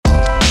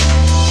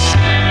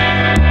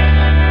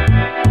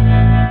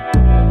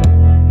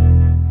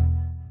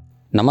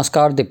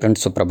नमस्कार, the print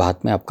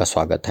सुप्रभात में आपका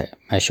स्वागत है।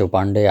 मैं शिव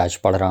पांडे आज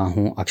पढ़ रहा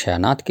हूं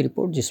अक्षयनाथ की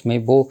रिपोर्ट, जिसमें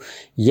वो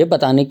ये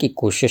बताने की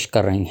कोशिश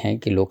कर रही हैं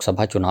कि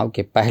लोकसभा चुनाव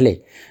के पहले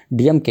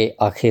डीएमके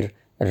आखिर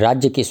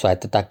राज्य की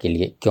स्वायत्तता के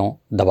लिए क्यों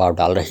दबाव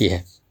डाल रही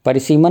है।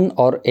 परिसीमन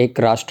और एक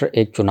राष्ट्र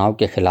एक चुनाव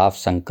के खिलाफ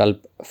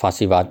संकल्प,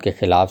 फांसीवाद के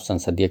खिलाफ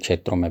संसदीय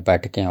क्षेत्रों में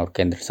बैठकें और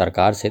केंद्र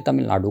सरकार से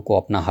तमिलनाडु को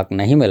अपना हक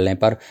नहीं मिलने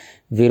पर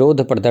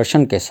विरोध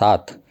प्रदर्शन के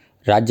साथ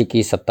राज्य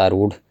की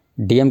सत्तारूढ़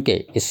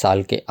डीएमके इस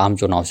साल के आम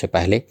चुनाव से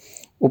पहले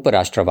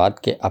उपराष्ट्रवाद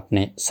के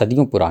अपने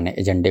सदियों पुराने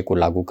एजेंडे को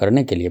लागू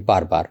करने के लिए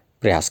बार बार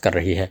प्रयास कर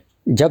रही है।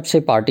 जब से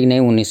पार्टी ने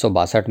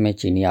 1962 में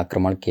चीनी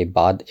आक्रमण के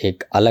बाद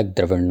एक अलग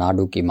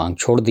तमिलनाडु की मांग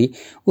छोड़ दी,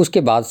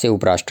 उसके बाद से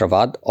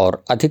उपराष्ट्रवाद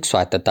और अधिक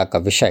स्वायत्तता का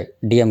विषय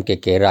डीएमके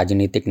के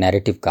राजनीतिक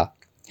नैरेटिव का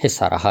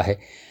हिस्सा रहा है।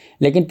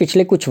 लेकिन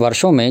पिछले कुछ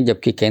वर्षों में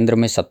जबकि केंद्र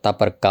में सत्ता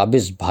पर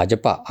काबिज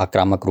भाजपा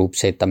आक्रामक रूप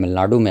से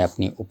तमिलनाडु में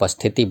अपनी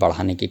उपस्थिति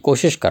बढ़ाने की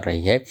कोशिश कर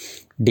रही है,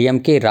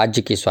 डीएमके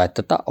राज्य की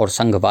स्वायत्तता और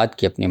संघवाद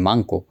की अपनी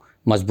मांग को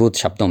मजबूत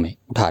शब्दों में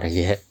उठा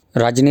रही है।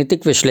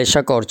 राजनीतिक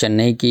विश्लेषक और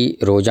चेन्नई की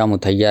रोजा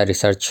मुथैया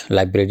रिसर्च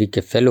लाइब्रेरी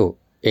के फेलो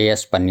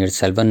एएस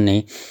पन्नीरसेल्वन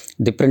ने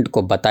द प्रिंट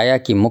को बताया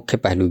कि मुख्य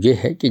पहलू ये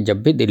है कि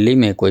जब भी दिल्ली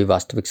में कोई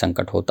वास्तविक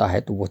संकट होता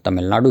है तो वो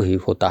तमिलनाडु ही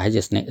होता है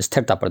जिसने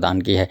स्थिरता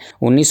प्रदान की है।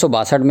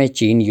 1962 में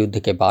चीन युद्ध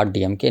के बाद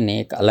डीएमके ने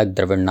एक अलग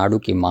तमिलनाडु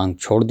की मांग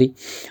छोड़ दी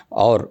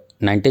और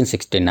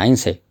 1969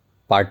 से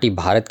पार्टी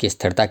भारत की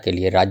स्थिरता के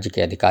लिए राज्य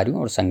के अधिकारियों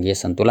और संघीय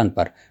संतुलन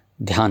पर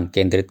ध्यान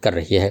केंद्रित कर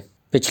रही है।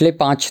 पिछले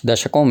 5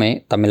 दशकों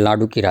में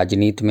तमिलनाडु की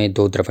राजनीति में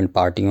 2 द्रविड़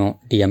पार्टियों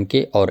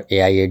डीएमके और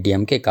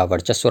एआईएडीएमके का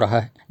वर्चस्व रहा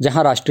है,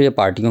 जहां राष्ट्रीय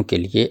पार्टियों के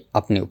लिए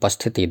अपनी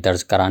उपस्थिति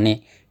दर्ज कराने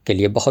के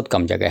लिए बहुत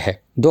कम जगह है।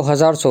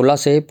 2016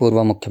 से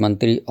पूर्व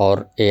मुख्यमंत्री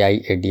और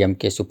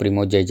एआईएडीएमके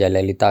सुप्रीमो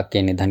जयललिता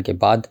के निधन के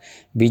बाद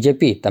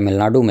बीजेपी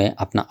तमिलनाडु में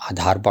अपना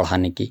आधार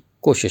बढ़ाने की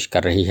कोशिश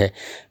कर रही है।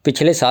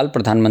 पिछले साल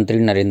प्रधानमंत्री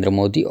नरेंद्र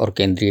मोदी और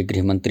केंद्रीय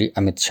गृह मंत्री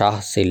अमित शाह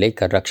से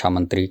लेकर रक्षा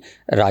मंत्री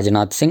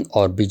राजनाथ सिंह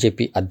और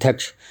बीजेपी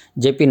अध्यक्ष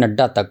जेपी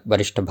नड्डा तक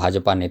वरिष्ठ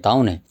भाजपा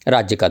नेताओं ने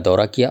राज्य का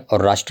दौरा किया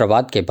और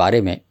राष्ट्रवाद के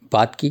बारे में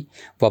बात की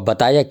व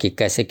बताया कि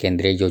कैसे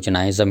केंद्रीय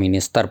योजनाएं जमीनी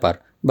स्तर पर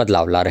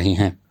बदलाव ला रही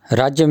हैं।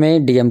 राज्य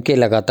में डीएमके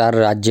लगातार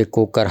राज्य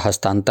को कर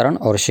हस्तांतरण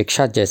और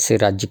शिक्षा जैसे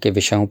राज्य के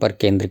विषयों पर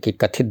केंद्र की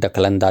कथित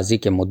दखलंदाजी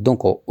के मुद्दों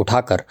को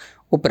उठाकर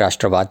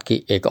उपराष्ट्रवाद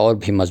की एक और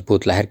भी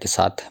मजबूत लहर के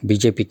साथ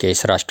बीजेपी के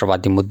इस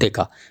राष्ट्रवादी मुद्दे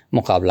का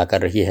मुकाबला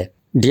कर रही है।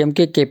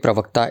 डीएमके के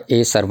प्रवक्ता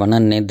ए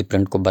सरवणन ने द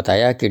प्रिंट को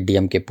बताया कि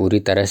डीएमके पूरी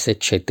तरह से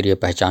क्षेत्रीय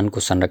पहचान को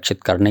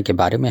संरक्षित करने के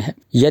बारे में है।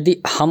 यदि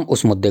हम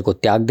उस मुद्दे को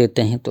त्याग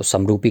देते हैं तो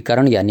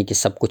समरूपीकरण यानी कि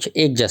सब कुछ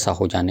एक जैसा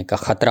हो जाने का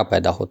खतरा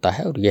पैदा होता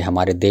है और ये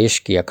हमारे देश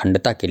की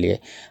अखंडता के लिए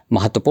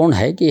महत्वपूर्ण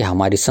है कि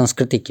हमारी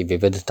संस्कृति की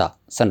विविधता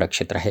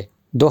संरक्षित रहे।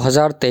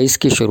 2023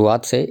 की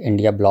शुरुआत से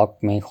इंडिया ब्लॉक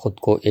में खुद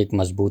को एक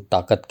मजबूत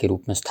ताकत के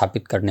रूप में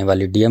स्थापित करने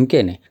वाली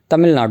डीएमके ने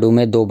तमिलनाडु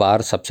में 2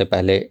 बार, सबसे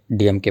पहले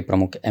डीएमके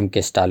प्रमुख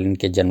एमके स्टालिन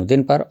के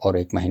जन्मदिन पर और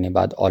 1 महीने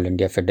बाद all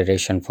India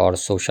federation for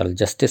social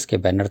justice के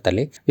बैनर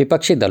तले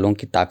विपक्षी दलों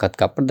की ताकत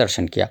का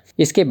प्रदर्शन किया।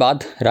 इसके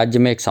बाद राज्य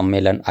में एक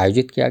सम्मेलन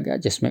आयोजित किया गया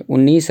जिसमें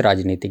 19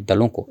 राजनीतिक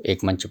दलों को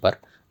एक मंच पर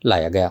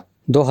लाया गया।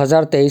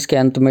 2023 के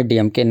अंत में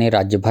डीएमके ने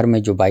राज्य भर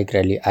में जो बाइक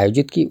रैली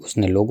आयोजित की,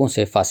 उसने लोगों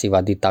से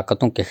फांसीवादी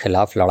ताकतों के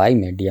खिलाफ लड़ाई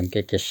में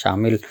डीएमके के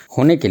शामिल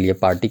होने के लिए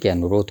पार्टी के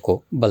अनुरोध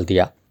को बल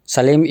दिया।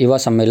 सलेम युवा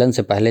सम्मेलन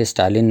से पहले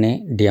स्टालिन ने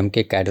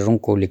डीएमके कैडरों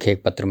को लिखे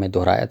एक पत्र में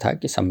दोहराया था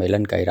कि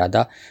सम्मेलन का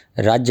इरादा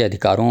राज्य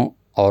अधिकारों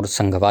और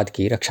संघवाद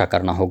की रक्षा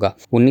करना होगा।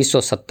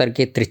 1970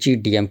 के त्रिची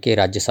डीएमके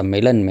राज्य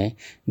सम्मेलन में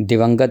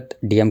दिवंगत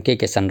डीएमके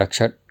के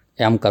संरक्षक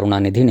एम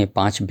करुणानिधि ने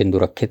 5 बिंदु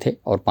रखे थे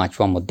और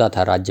 5वां मुद्दा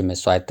था राज्य में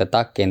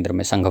स्वायत्तता, केंद्र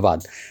में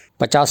संघवाद।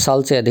 50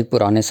 साल से अधिक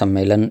पुराने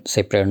सम्मेलन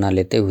से प्रेरणा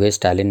लेते हुए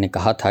स्टालिन ने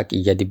कहा था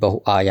कि यदि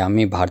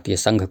बहुआयामी भारतीय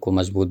संघ को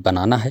मजबूत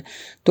बनाना है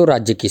तो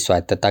राज्य की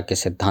स्वायत्तता के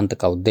सिद्धांत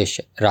का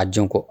उद्देश्य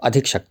राज्यों को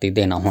अधिक शक्ति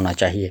देना होना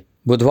चाहिए।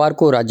 बुधवार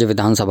को राज्य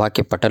विधानसभा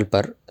के पटल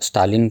पर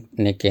स्टालिन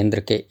ने केंद्र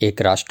के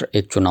एक राष्ट्र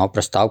एक चुनाव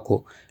प्रस्ताव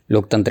को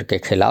लोकतंत्र के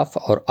खिलाफ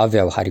और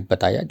अव्यावहारिक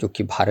बताया, जो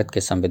कि भारत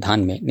के संविधान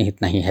में निहित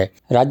नहीं है।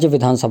 राज्य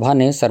विधानसभा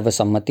ने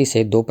सर्वसम्मति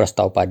से 2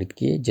 प्रस्ताव पारित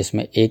किए,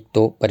 जिसमें एक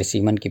तो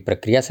परिसीमन की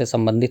प्रक्रिया से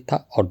संबंधित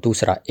था और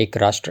दूसरा एक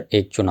राष्ट्र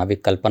एक चुनावी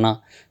कल्पना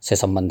से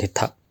संबंधित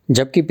था।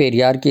 जबकि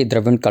पेरियार की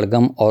द्रविड़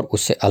कड़गम और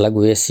उससे अलग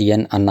हुए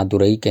सीएन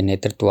अन्नादुरई के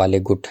नेतृत्व वाले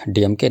गुट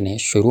डीएमके ने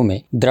शुरू में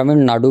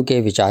तमिलनाडु के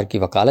विचार की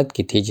वकालत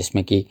की थी,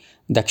 जिसमें कि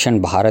दक्षिण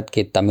भारत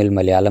के तमिल,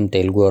 मलयालम,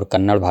 तेलुगु और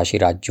कन्नड़ भाषी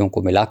राज्यों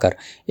को मिलाकर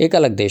एक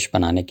अलग देश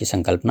बनाने की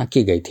संकल्पना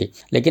की गई थी।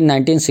 लेकिन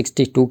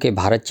 1962 के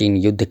भारत चीन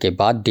युद्ध के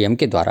बाद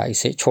डीएमके द्वारा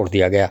इसे छोड़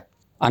दिया गया।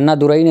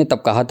 अन्नादुरई ने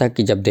तब कहा था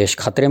कि जब देश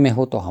खतरे में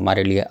हो तो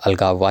हमारे लिए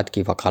अलगाववाद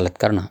की वकालत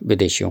करना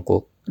विदेशियों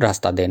को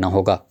रास्ता देना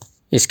होगा।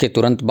 इसके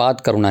तुरंत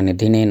बाद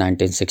करुणानिधि ने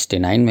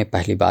 1969 में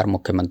पहली बार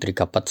मुख्यमंत्री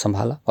का पद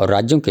संभाला और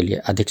राज्यों के लिए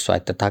अधिक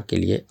स्वायत्तता के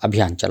लिए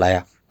अभियान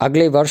चलाया।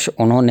 अगले वर्ष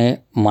उन्होंने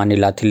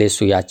मानिलाथिले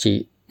सुयाची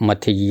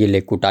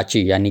मथियिले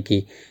कुटाची यानी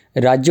कि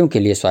राज्यों के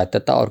लिए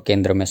स्वायत्तता और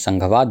केंद्र में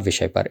संघवाद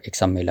विषय पर एक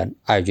सम्मेलन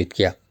आयोजित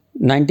किया।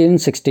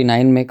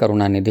 1969 में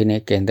करुणानिधि ने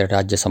केंद्र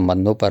राज्य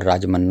संबंधों पर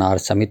राजमन्नार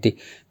समिति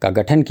का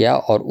गठन किया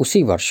और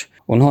उसी वर्ष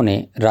उन्होंने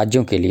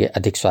राज्यों के लिए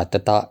अधिक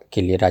स्वायत्तता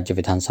के लिए राज्य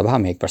विधानसभा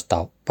में एक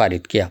प्रस्ताव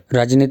पारित किया।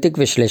 राजनीतिक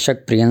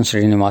विश्लेषक प्रियन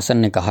श्रीनिवासन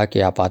ने कहा कि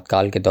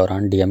आपातकाल के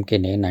दौरान डीएमके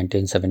ने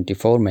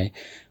 1974 में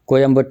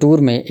कोयम्बटूर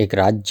में एक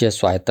राज्य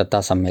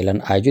स्वायत्तता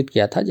सम्मेलन आयोजित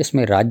किया था,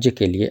 जिसमें राज्य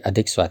के लिए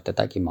अधिक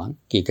स्वायत्तता की मांग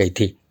की गई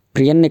थी।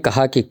 प्रियन ने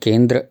कहा कि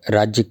केंद्र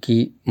राज्य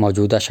की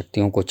मौजूदा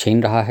शक्तियों को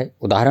छीन रहा है।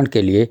 उदाहरण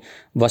के लिए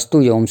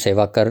वस्तु एवं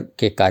सेवा कर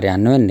के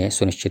कार्यान्वयन ने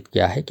सुनिश्चित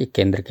किया है कि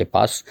केंद्र के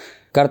पास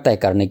कर तय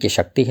करने की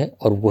शक्ति है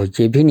और वह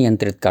ये भी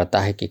नियंत्रित करता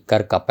है कि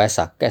कर का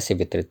पैसा कैसे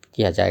वितरित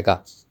किया जाएगा।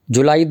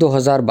 जुलाई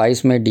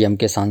 2022 में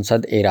डीएमके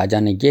सांसद ए राजा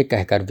ने ये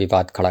कहकर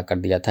विवाद खड़ा कर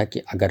दिया था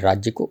कि अगर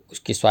राज्य को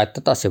उसकी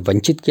स्वायत्तता से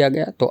वंचित किया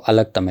गया तो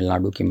अलग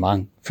तमिलनाडु की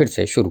मांग फिर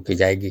से शुरू की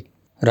जाएगी।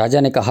 राजा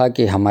ने कहा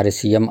कि हमारे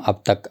सीएम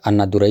अब तक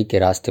अन्नादुरई के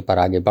रास्ते पर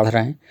आगे बढ़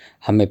रहे हैं,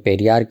 हमें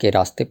पेरियार के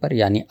रास्ते पर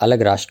यानी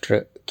अलग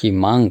राष्ट्र की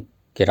मांग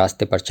के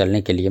रास्ते पर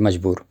चलने के लिए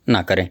मजबूर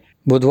न करें।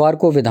 बुधवार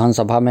को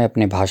विधानसभा में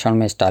अपने भाषण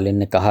में स्टालिन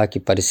ने कहा कि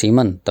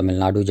परिसीमन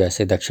तमिलनाडु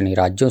जैसे दक्षिणी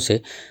राज्यों से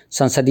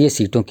संसदीय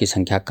सीटों की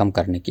संख्या कम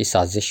करने की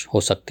साजिश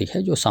हो सकती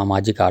है, जो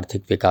सामाजिक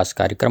आर्थिक विकास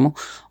कार्यक्रमों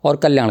और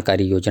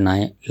कल्याणकारी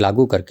योजनाएं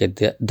लागू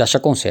करके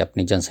दशकों से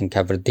अपनी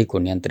जनसंख्या वृद्धि को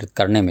नियंत्रित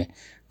करने में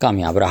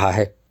कामयाब रहा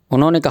है।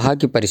 उन्होंने कहा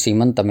कि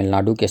परिसीमन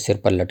तमिलनाडु के सिर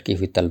पर लटकी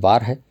हुई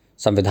तलवार है।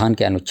 संविधान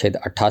के अनुच्छेद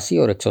 88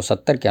 और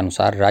 170 के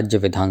अनुसार राज्य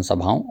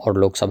विधानसभाओं और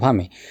लोकसभा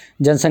में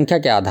जनसंख्या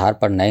के आधार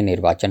पर नए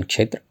निर्वाचन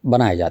क्षेत्र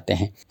बनाए जाते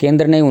हैं।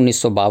 केंद्र ने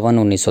 1952,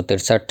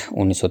 1963,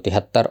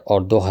 1973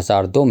 और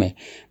 2002 में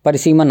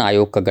परिसीमन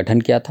आयोग का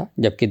गठन किया था,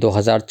 जबकि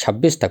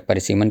 2026 तक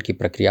परिसीमन की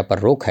प्रक्रिया पर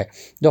रोक है।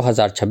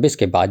 2026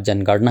 के बाद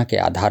जनगणना के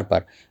आधार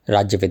पर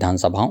राज्य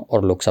विधानसभाओं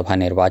और लोकसभा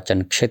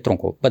निर्वाचन क्षेत्रों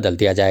को बदल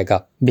दिया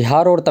जाएगा।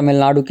 बिहार और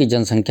तमिलनाडु की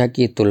जनसंख्या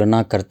की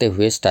तुलना करते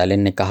हुए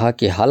स्टालिन ने कहा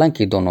कि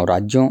हालांकि दोनों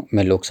राज्यों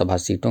में लोकसभा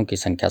सीटों की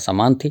संख्या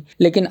समान थी,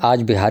 लेकिन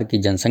आज बिहार की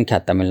जनसंख्या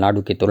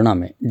तमिलनाडु की तुलना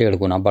में 1.5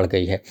 गुना बढ़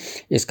गई है।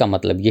 इसका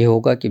मतलब ये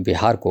होगा कि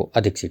बिहार को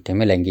अधिक सीटें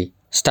मिलेंगी।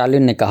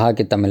 स्टालिन ने कहा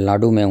कि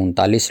तमिलनाडु में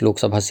 39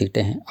 लोकसभा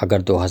सीटें हैं।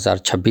 अगर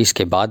 2026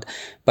 के बाद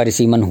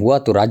परिसीमन हुआ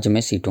तो राज्य में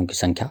सीटों की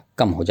संख्या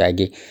कम हो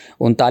जाएगी।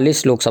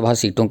 39 लोकसभा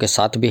सीटों के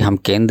साथ भी हम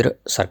केंद्र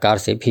सरकार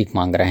से भीख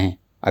मांग रहे हैं।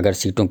 अगर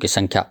सीटों की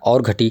संख्या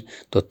और घटी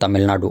तो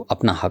तमिलनाडु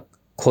अपना हक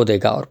खो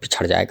देगा और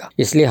पिछड़ जाएगा।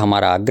 इसलिए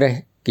हमारा आग्रह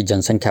है कि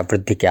जनसंख्या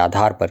वृद्धि के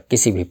आधार पर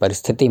किसी भी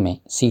परिस्थिति में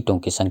सीटों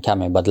की संख्या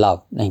में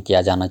बदलाव नहीं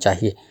किया जाना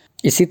चाहिए।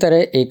 इसी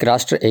तरह एक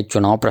राष्ट्र एक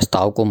चुनाव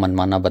प्रस्ताव को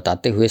मनमाना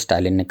बताते हुए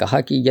स्टालिन ने कहा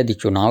कि यदि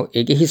चुनाव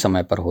एक ही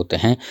समय पर होते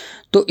हैं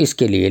तो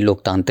इसके लिए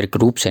लोकतांत्रिक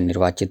रूप से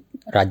निर्वाचित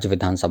राज्य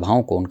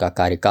विधानसभाओं को उनका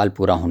कार्यकाल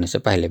पूरा होने से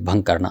पहले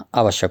भंग करना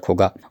आवश्यक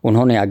होगा।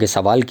 उन्होंने आगे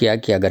सवाल किया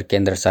कि अगर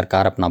केंद्र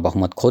सरकार अपना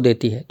बहुमत खो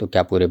देती है तो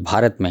क्या पूरे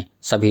भारत में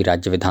सभी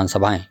राज्य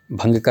विधानसभाएं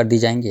भंग कर दी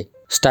जाएंगी?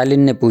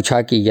 स्टालिन ने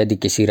पूछा कि यदि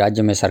किसी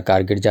राज्य में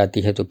सरकार गिर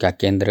जाती है तो क्या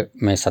केंद्र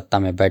में सत्ता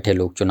में बैठे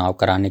लोग चुनाव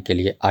कराने के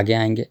लिए आगे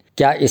आएंगे?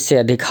 क्या इससे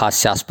अधिक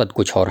हास्यास्पद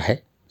कुछ और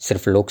है?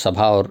 सिर्फ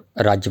लोकसभा और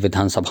राज्य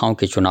विधानसभाओं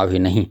के चुनाव ही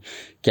नहीं,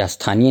 क्या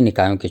स्थानीय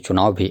निकायों के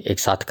चुनाव भी एक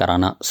साथ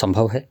कराना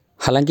संभव है?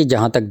 हालांकि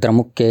जहां तक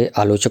द्रमुक के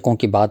आलोचकों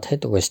की बात है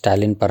तो वह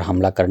स्टालिन पर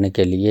हमला करने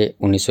के लिए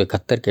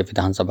 1971 के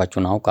विधानसभा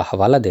चुनाव का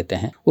हवाला देते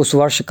हैं। उस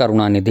वर्ष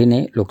करुणानिधि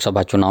ने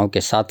लोकसभा चुनाव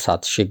के साथ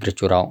साथ शीघ्र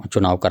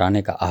चुनाव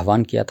कराने का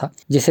आह्वान किया था,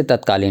 जिसे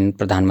तत्कालीन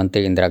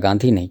प्रधानमंत्री इंदिरा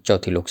गांधी ने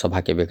चौथी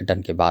लोकसभा के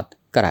विघटन के बाद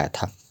कराया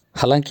था।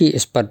 हालांकि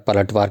इस पर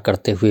पलटवार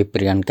करते हुए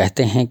प्रियन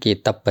कहते हैं कि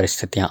तब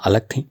परिस्थितियां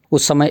अलग थीं।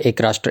 उस समय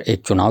एक राष्ट्र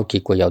एक चुनाव की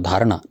कोई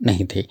अवधारणा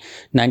नहीं थी।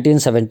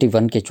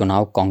 1971 के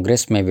चुनाव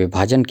कांग्रेस में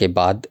विभाजन के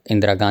बाद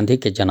इंदिरा गांधी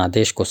के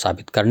जनादेश को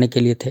साबित करने के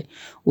लिए थे।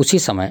 उसी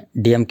समय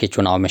डीएमके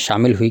चुनाव में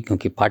शामिल हुई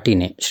क्योंकि पार्टी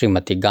ने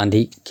श्रीमती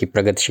गांधी की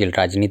प्रगतिशील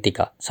राजनीति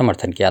का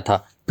समर्थन किया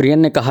था। प्रियन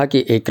ने कहा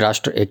कि एक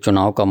राष्ट्र एक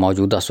चुनाव का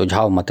मौजूदा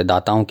सुझाव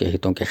मतदाताओं के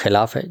हितों के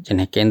खिलाफ है,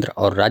 जिन्हें केंद्र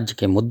और राज्य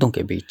के मुद्दों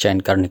के बीच चयन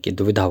करने की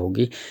दुविधा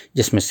होगी,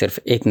 जिसमें सिर्फ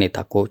एक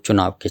नेता को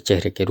चुनाव के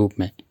चेहरे के रूप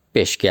में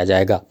पेश किया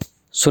जाएगा।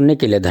 सुनने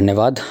के लिए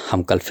धन्यवाद।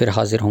 हम कल फिर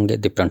हाजिर होंगे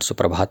द प्रिंट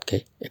सुप्रभात के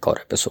एक और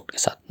एपिसोड के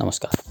साथ।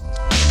 नमस्कार।